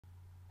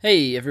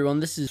Hey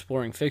everyone, this is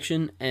Exploring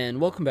Fiction, and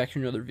welcome back to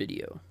another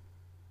video.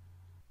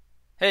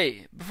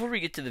 Hey, before we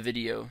get to the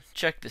video,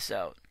 check this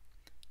out.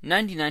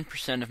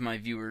 99% of my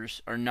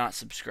viewers are not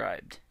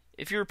subscribed.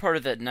 If you're a part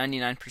of that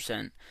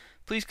 99%,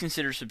 please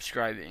consider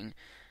subscribing,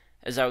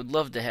 as I would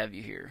love to have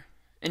you here.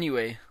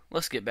 Anyway,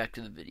 let's get back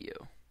to the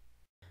video.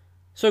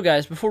 So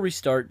guys, before we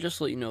start, just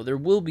to let you know, there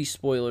will be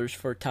spoilers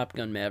for Top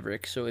Gun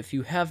Maverick, so if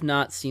you have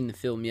not seen the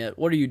film yet,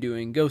 what are you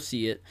doing? Go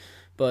see it.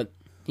 But,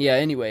 yeah,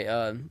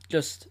 anyway,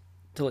 just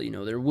to let you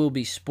know, there will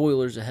be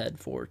spoilers ahead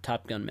for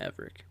Top Gun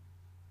Maverick.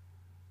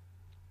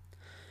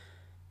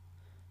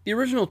 The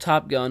original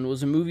Top Gun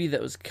was a movie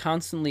that was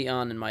constantly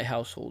on in my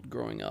household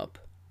growing up.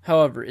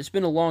 However, it's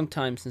been a long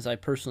time since I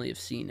personally have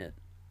seen it.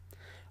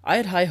 I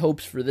had high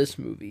hopes for this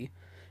movie,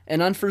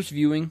 and on first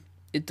viewing,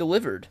 it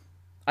delivered.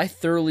 I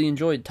thoroughly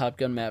enjoyed Top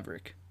Gun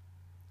Maverick.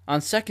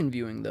 On second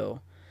viewing,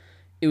 though,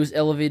 it was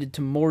elevated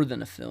to more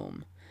than a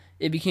film.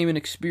 It became an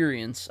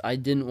experience I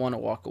didn't want to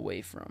walk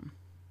away from.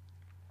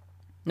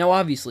 Now,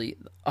 obviously,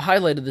 a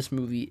highlight of this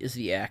movie is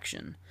the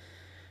action.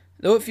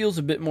 Though it feels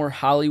a bit more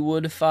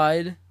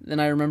Hollywoodified than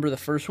I remember the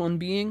first one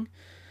being,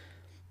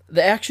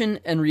 the action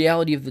and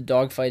reality of the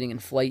dogfighting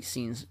and flight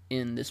scenes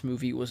in this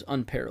movie was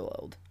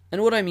unparalleled.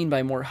 And what I mean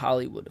by more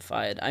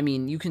Hollywoodified, I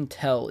mean you can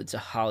tell it's a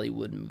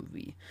Hollywood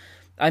movie.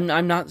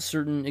 I'm not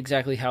certain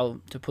exactly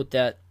how to put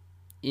that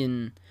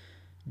in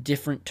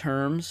different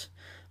terms,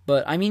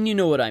 but I mean, you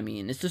know what I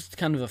mean. It's just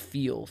kind of a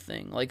feel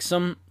thing. Like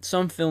some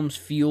films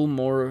feel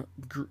more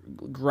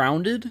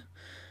grounded,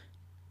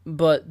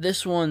 but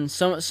this one,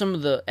 some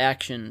of the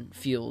action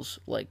feels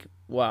like,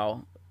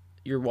 wow,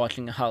 you're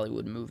watching a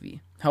Hollywood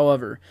movie.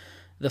 However,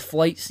 the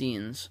flight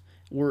scenes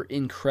were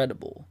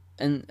incredible.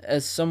 And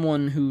as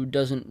someone who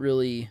doesn't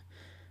really,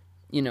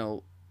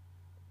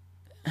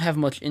 have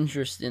much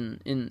interest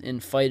in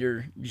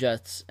fighter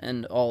jets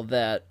and all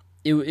that,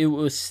 it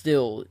was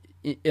still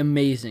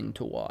amazing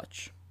to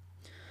watch.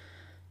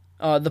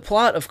 The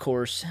plot, of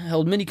course,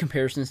 held many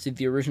comparisons to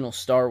the original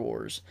Star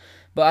Wars,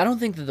 but I don't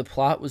think that the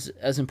plot was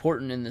as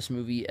important in this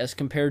movie as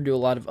compared to a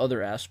lot of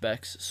other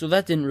aspects, so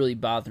that didn't really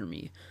bother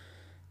me.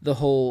 The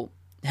whole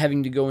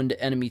having to go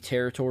into enemy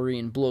territory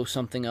and blow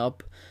something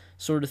up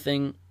sort of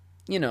thing,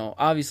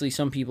 obviously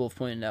some people have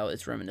pointed out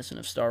it's reminiscent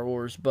of Star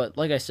Wars, but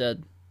like I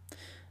said,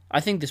 I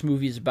think this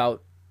movie is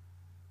about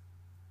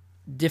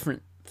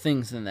different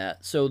things than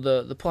that, so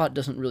the plot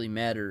doesn't really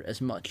matter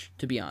as much,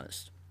 to be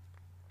honest.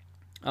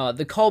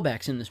 The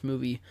callbacks in this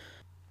movie,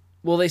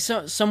 well, they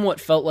somewhat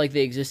felt like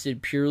they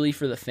existed purely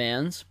for the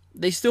fans.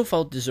 They still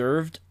felt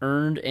deserved,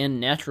 earned, and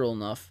natural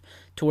enough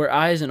to where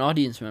I, as an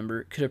audience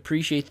member, could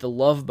appreciate the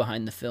love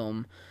behind the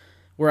film,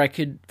 where I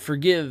could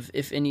forgive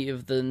if any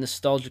of the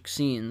nostalgic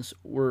scenes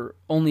were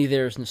only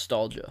there as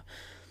nostalgia.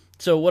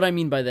 So what I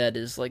mean by that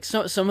is, like,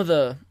 some of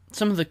the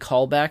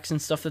callbacks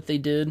and stuff that they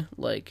did,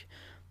 like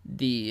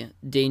the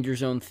Danger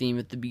Zone theme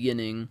at the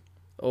beginning,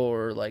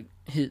 or like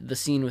the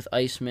scene with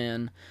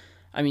Iceman.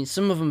 I mean,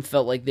 some of them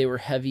felt like they were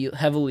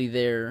heavily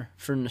there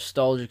for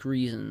nostalgic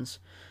reasons.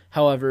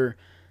 However,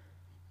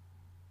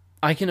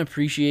 I can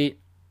appreciate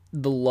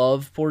the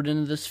love poured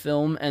into this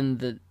film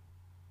and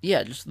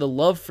just the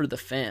love for the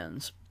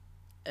fans.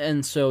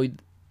 And so,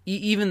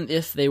 even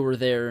if they were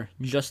there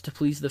just to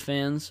please the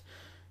fans,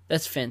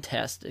 that's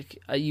fantastic.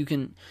 You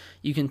can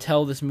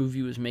tell this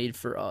movie was made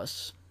for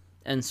us.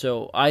 And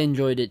so I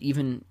enjoyed it,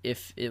 even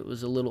if it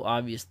was a little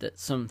obvious that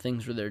some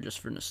things were there just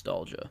for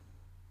nostalgia.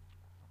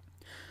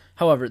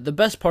 However, the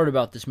best part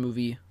about this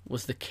movie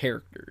was the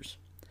characters.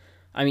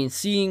 I mean,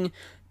 seeing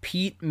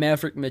Pete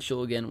Maverick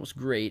Mitchell again was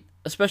great,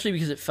 especially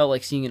because it felt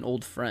like seeing an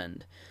old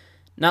friend.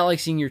 Not like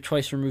seeing your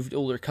twice-removed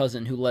older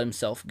cousin who let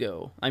himself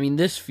go. I mean,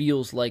 this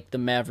feels like the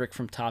Maverick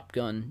from Top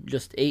Gun,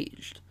 just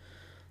aged.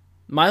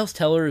 Miles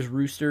Teller as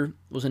Rooster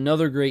was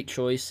another great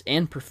choice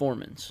and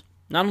performance.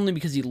 Not only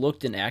because he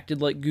looked and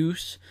acted like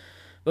Goose,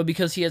 but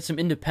because he had some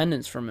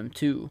independence from him,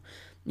 too.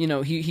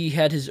 He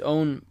had his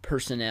own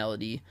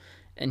personality,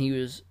 and he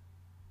was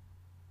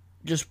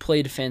just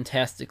played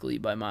fantastically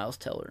by Miles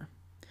Teller.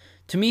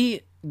 To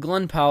me,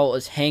 Glenn Powell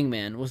as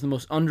Hangman was the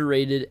most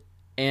underrated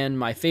and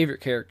my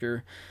favorite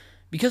character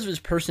because of his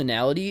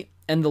personality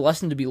and the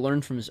lesson to be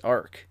learned from his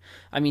arc.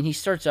 I mean, he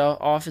starts out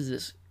off as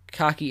this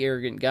cocky,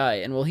 arrogant guy,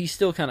 and well, he's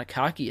still kind of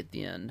cocky at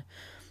the end.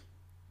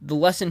 The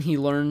lesson he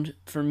learned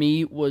for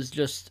me was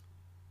just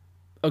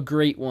a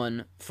great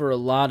one for a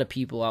lot of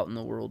people out in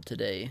the world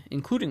today,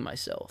 including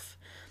myself.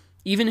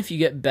 Even if you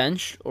get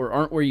benched or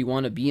aren't where you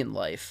want to be in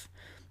life,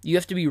 you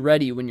have to be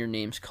ready when your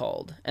name's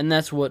called. And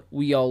that's what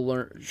we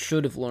all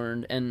should have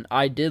learned, and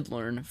I did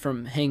learn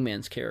from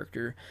Hangman's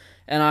character.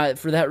 And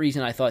for that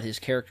reason, I thought his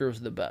character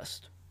was the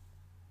best.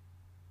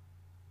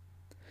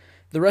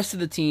 The rest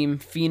of the team,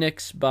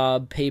 Phoenix,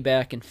 Bob,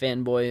 Payback, and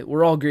Fanboy,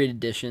 were all great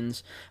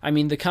additions. I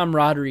mean, the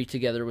camaraderie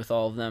together with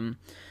all of them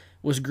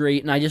was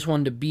great, and I just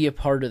wanted to be a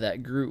part of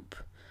that group.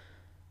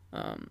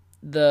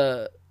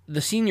 The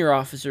senior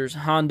officers,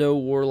 Hondo,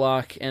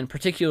 Warlock, and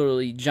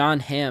particularly John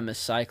Hamm as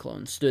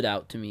Cyclone, stood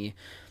out to me.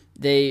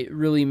 They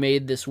really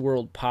made this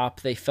world pop.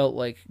 They felt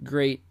like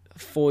great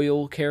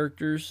foil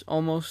characters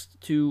almost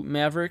to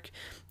Maverick,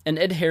 and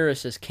Ed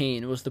Harris as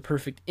Kane was the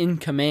perfect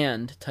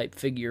in-command type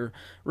figure,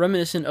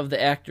 reminiscent of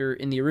the actor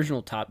in the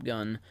original Top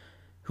Gun,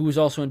 who was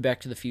also in Back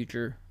to the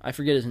Future. I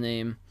forget his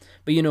name,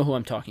 but you know who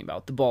I'm talking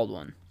about, the bald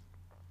one.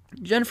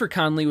 Jennifer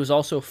Connelly was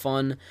also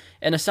fun,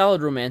 and a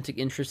solid romantic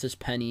interest as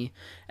Penny,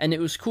 and it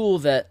was cool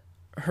that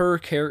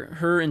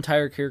her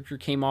entire character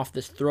came off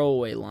this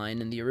throwaway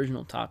line in the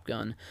original Top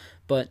Gun,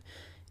 but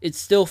it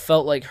still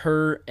felt like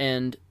her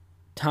and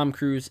Tom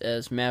Cruise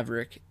as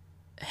Maverick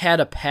had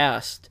a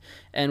past,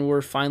 and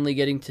we're finally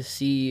getting to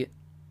see.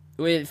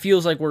 It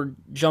feels like we're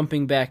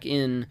jumping back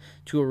in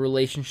to a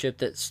relationship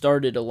that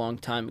started a long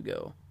time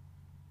ago.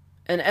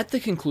 And at the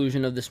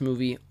conclusion of this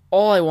movie,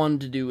 all I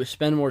wanted to do was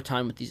spend more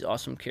time with these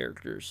awesome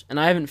characters, and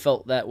I haven't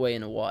felt that way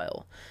in a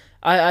while.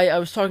 I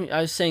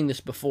was saying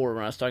this before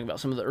when I was talking about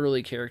some of the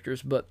early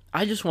characters, but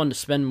I just wanted to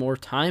spend more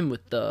time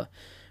with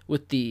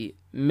the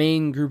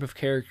main group of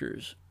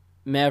characters: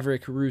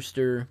 Maverick,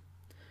 Rooster,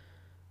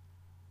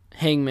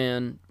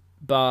 Hangman,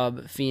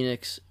 Bob,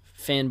 Phoenix,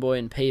 Fanboy,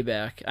 and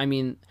Payback. I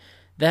mean,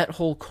 that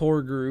whole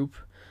core group,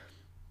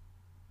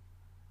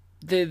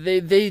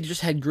 they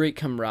just had great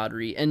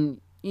camaraderie. And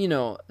you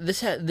know,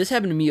 this happened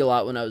to me a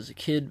lot when I was a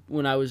kid,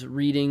 when I was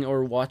reading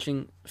or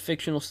watching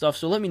fictional stuff.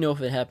 So let me know if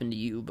it happened to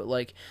you. But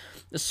like,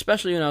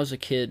 especially when I was a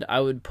kid, I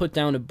would put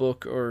down a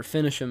book or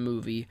finish a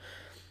movie,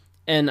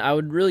 and I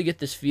would really get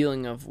this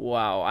feeling of,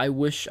 wow, I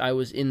wish I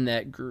was in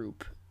that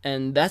group.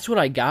 And that's what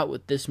I got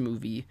with this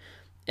movie.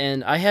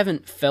 And I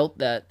haven't felt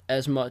that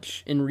as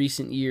much in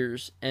recent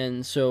years.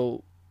 And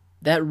so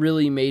that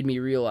really made me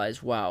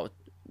realize, wow,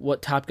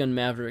 what Top Gun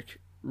Maverick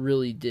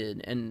really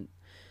did. And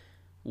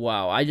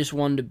wow, I just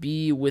wanted to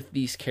be with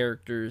these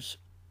characters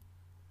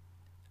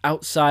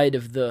outside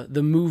of the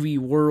movie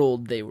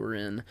world they were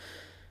in.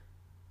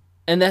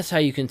 And that's how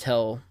you can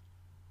tell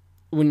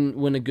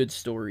when a good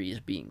story is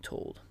being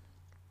told.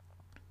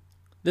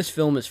 This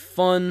film is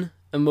fun,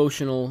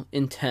 emotional,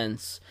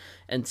 intense,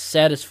 and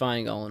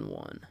satisfying all in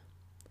one.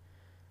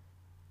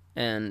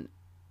 And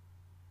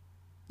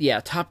yeah,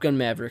 Top Gun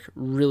Maverick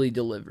really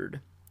delivered.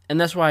 And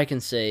that's why I can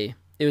say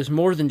it was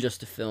more than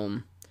just a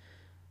film.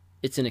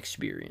 It's an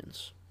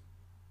experience.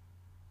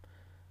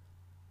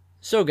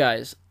 So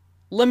guys,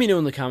 let me know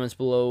in the comments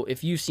below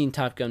if you've seen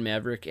Top Gun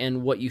Maverick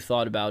and what you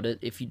thought about it,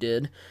 if you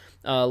did.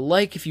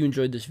 Like if you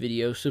enjoyed this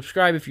video,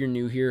 subscribe if you're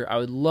new here. I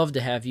would love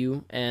to have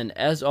you, and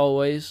as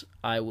always,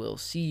 I will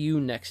see you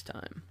next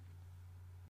time.